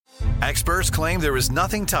Experts claim there is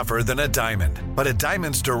nothing tougher than a diamond. But at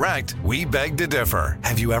Diamonds Direct, we beg to differ.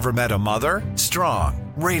 Have you ever met a mother? Strong,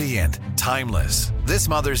 radiant, timeless. This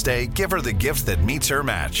Mother's Day, give her the gift that meets her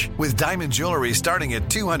match. With diamond jewelry starting at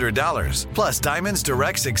 $200. Plus Diamonds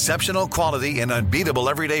Direct's exceptional quality and unbeatable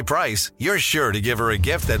everyday price, you're sure to give her a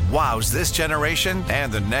gift that wows this generation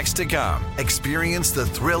and the next to come. Experience the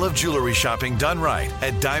thrill of jewelry shopping done right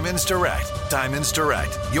at Diamonds Direct. Diamonds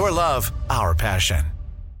Direct. Your love, our passion.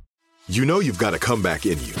 You know you've got a comeback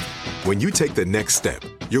in you. When you take the next step,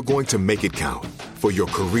 you're going to make it count. For your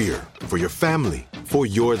career, for your family, for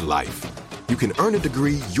your life. You can earn a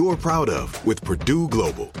degree you're proud of with Purdue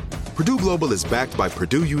Global. Purdue Global is backed by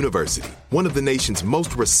Purdue University, one of the nation's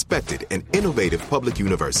most respected and innovative public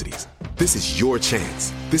universities. This is your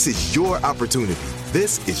chance. This is your opportunity.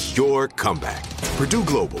 This is your comeback. Purdue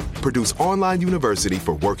Global, Purdue's online university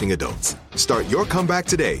for working adults. Start your comeback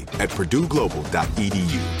today at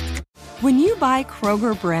purdueglobal.edu. When you buy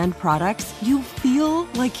Kroger brand products, you feel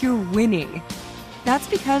like you're winning. That's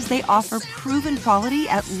because they offer proven quality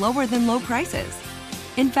at lower than low prices.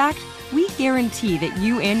 In fact, we guarantee that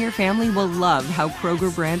you and your family will love how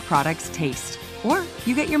Kroger brand products taste, or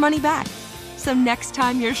you get your money back. So next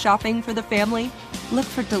time you're shopping for the family, look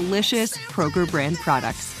for delicious Kroger brand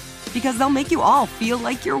products, because they'll make you all feel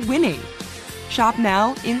like you're winning. Shop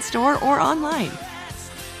now, in-store, or online.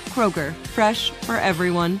 Kroger, fresh for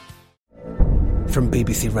everyone. From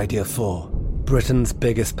BBC Radio 4, Britain's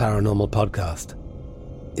biggest paranormal podcast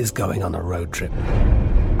is going on a road trip.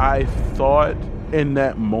 I thought in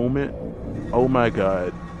that moment, oh my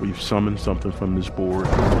God, we've summoned something from this board.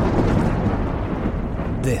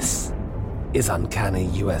 This is Uncanny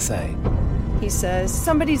USA. He says,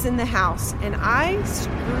 somebody's in the house, and I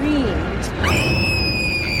screamed.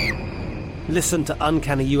 Listen to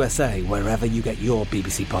Uncanny USA wherever you get your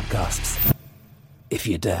BBC podcasts, if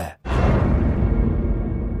you dare.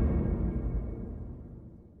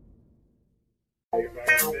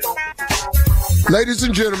 Ladies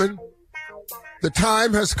and gentlemen, the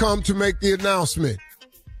time has come to make the announcement.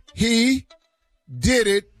 He did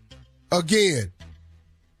it again.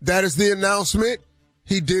 That is the announcement.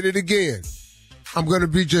 He did it again. I'm going to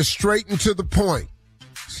be just straight and to the point.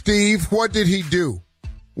 Steve, what did he do?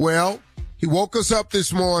 Well, he woke us up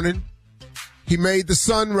this morning. He made the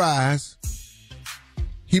sun rise.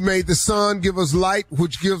 He made the sun give us light,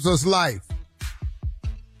 which gives us life.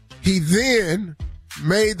 He then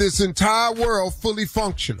made this entire world fully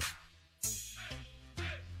functional.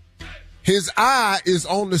 His eye is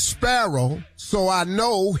on the sparrow, so I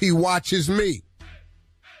know he watches me.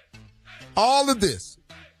 All of this.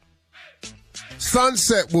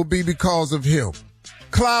 Sunset will be because of him.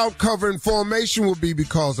 Cloud cover and formation will be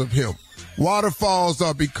because of him. Waterfalls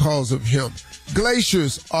are because of him.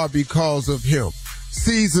 Glaciers are because of him.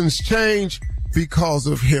 Seasons change because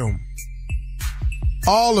of him.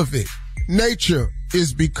 All of it. Nature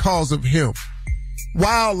is because of him.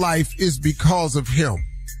 Wildlife is because of him.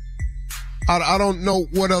 I don't know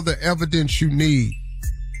what other evidence you need.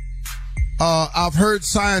 I've heard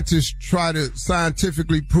scientists try to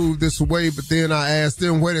scientifically prove this away, but then I ask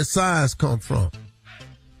them, where does science come from?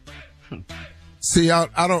 See, I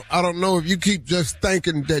don't know if you keep just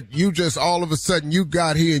thinking that you just all of a sudden you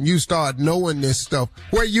got here and you start knowing this stuff.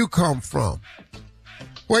 Where you come from?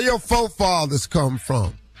 Where your forefathers come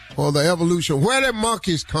from? Or the evolution. Where did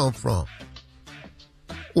monkeys come from?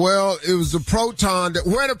 Well, it was the proton.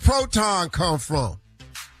 Where did proton come from?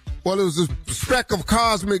 Well, it was a speck of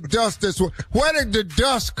cosmic dust. Where did the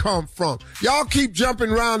dust come from? Y'all keep jumping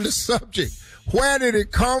around the subject. Where did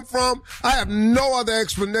it come from? I have no other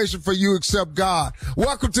explanation for you except God.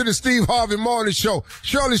 Welcome to the Steve Harvey Morning Show.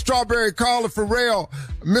 Shirley Strawberry, Carla Farrell,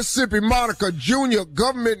 Mississippi Monica Jr.,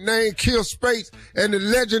 government name Kill Spates, and the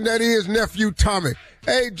legend that is Nephew Tommy.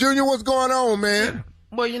 Hey, Junior, what's going on, man?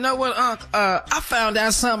 Well, you know what, Unc? I found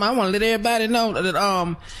out something. I want to let everybody know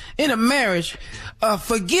that in a marriage,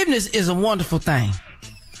 forgiveness is a wonderful thing.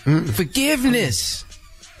 Forgiveness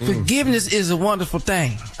is a wonderful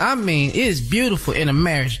thing. I mean, it is beautiful in a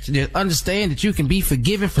marriage to understand that you can be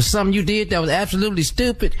forgiven for something you did that was absolutely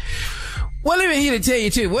stupid. Well, let me here to tell you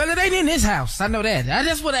too. Well, it ain't in this house. I know that.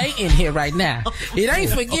 That's what ain't in here right now. It ain't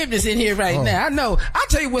forgiveness in here right now. I know. I'll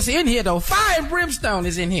tell you what's in here though. Fire and brimstone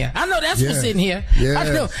is in here. I know that's what's in here.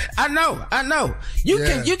 Yeah. I know.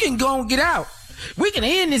 You can go and get out. We can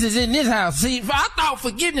end this is in this house. See, I thought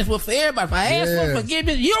forgiveness was for everybody. If I ask for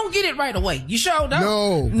forgiveness, you don't get it right away. You sure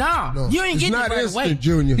don't. No. You ain't getting it right away.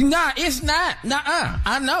 Junior. Nah, it's not. Nuh-uh.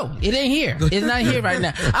 I know. It ain't here. It's not here right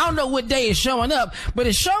now. I don't know what day it's showing up, but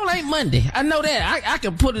it sure ain't Monday. I know that. I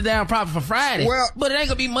can put it down probably for Friday, but it ain't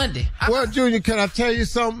gonna be Monday. Well, Junior, can I tell you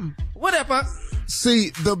something? What up, Unc? See,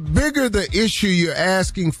 the bigger the issue you're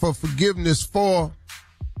asking for forgiveness for,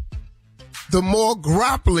 the more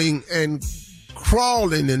grappling and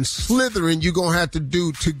crawling and slithering you're going to have to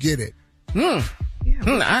do to get it.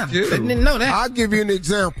 I didn't know that. I'll give you an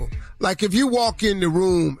example. Like if you walk in the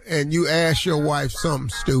room and you ask your wife something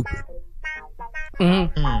stupid,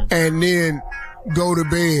 and then go to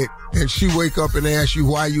bed and she wake up and ask you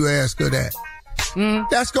why you ask her that.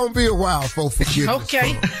 That's going to be a while for forgiveness.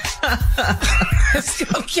 Okay.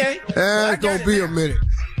 Okay. That's going to be a minute.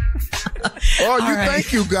 Oh, you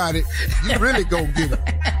think you got it. You really going to get it.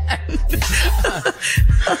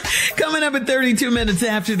 Coming up at 32 minutes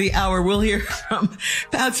after the hour, we'll hear from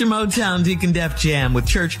Pastor Motown Deacon Def Jam with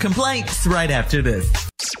church complaints right after this.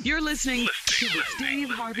 You're listening to the Steve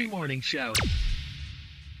Harvey Morning Show.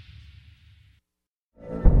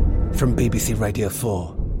 From BBC Radio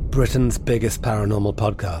 4, Britain's biggest paranormal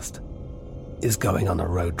podcast is going on a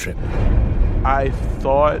road trip. I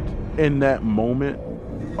thought in that moment,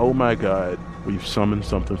 oh my God, we've summoned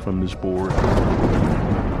something from this board.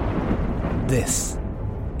 This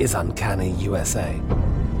is Uncanny USA.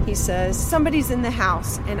 He says, somebody's in the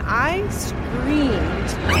house, and I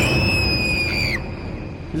screamed.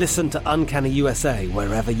 Listen to Uncanny USA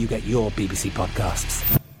wherever you get your BBC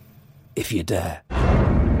podcasts, if you dare.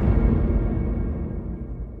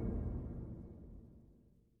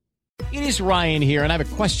 It is Ryan here, and I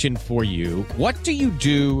have a question for you. What do you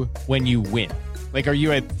do when you win? Like, are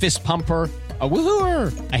you a fist pumper, a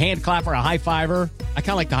woo-hooer, a hand clapper, a high-fiver? I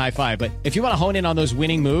kind of like the high-five, but if you want to hone in on those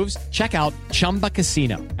winning moves, check out Chumba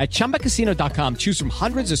Casino. At ChumbaCasino.com, choose from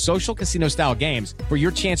hundreds of social casino-style games for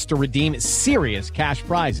your chance to redeem serious cash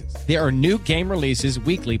prizes. There are new game releases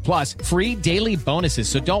weekly, plus free daily bonuses,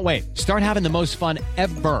 so don't wait. Start having the most fun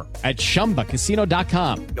ever at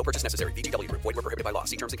ChumbaCasino.com. No purchase necessary. VGW. Void where prohibited by law.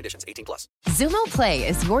 See terms and conditions. 18+. Xumo Play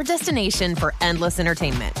is your destination for endless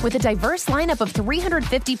entertainment. With a diverse lineup of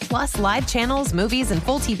 350-plus live channels, movies, and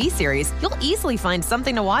full TV series, you'll easily find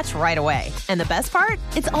something to watch right away. And the best part?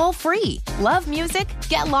 It's all free. Love music?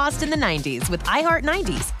 Get lost in the 90s with iHeart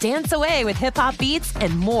 90s. Dance away with hip-hop beats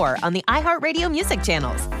and more on the iHeartRadio music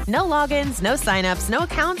channels. No logins, no signups, no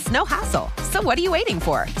accounts, no hassle. So what are you waiting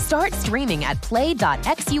for? Start streaming at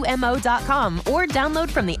play.xumo.com or download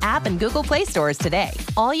from the app and Google Play stores today.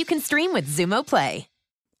 All you can stream with Xumo Play.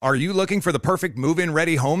 Are you looking for the perfect move-in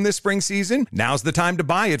ready home this spring season? Now's the time to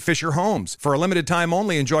buy at Fisher Homes. For a limited time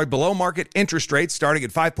only, enjoy below-market interest rates starting at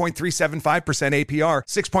 5.375% APR,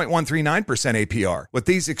 6.139% APR. With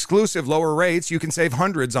these exclusive lower rates, you can save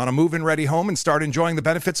hundreds on a move-in ready home and start enjoying the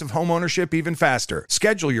benefits of homeownership even faster.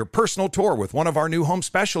 Schedule your personal tour with one of our new home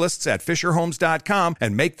specialists at FisherHomes.com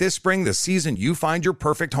and make this spring the season you find your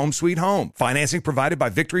perfect home sweet home. Financing provided by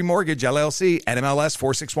Victory Mortgage, LLC, NMLS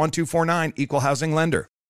 461249, Equal Housing Lender.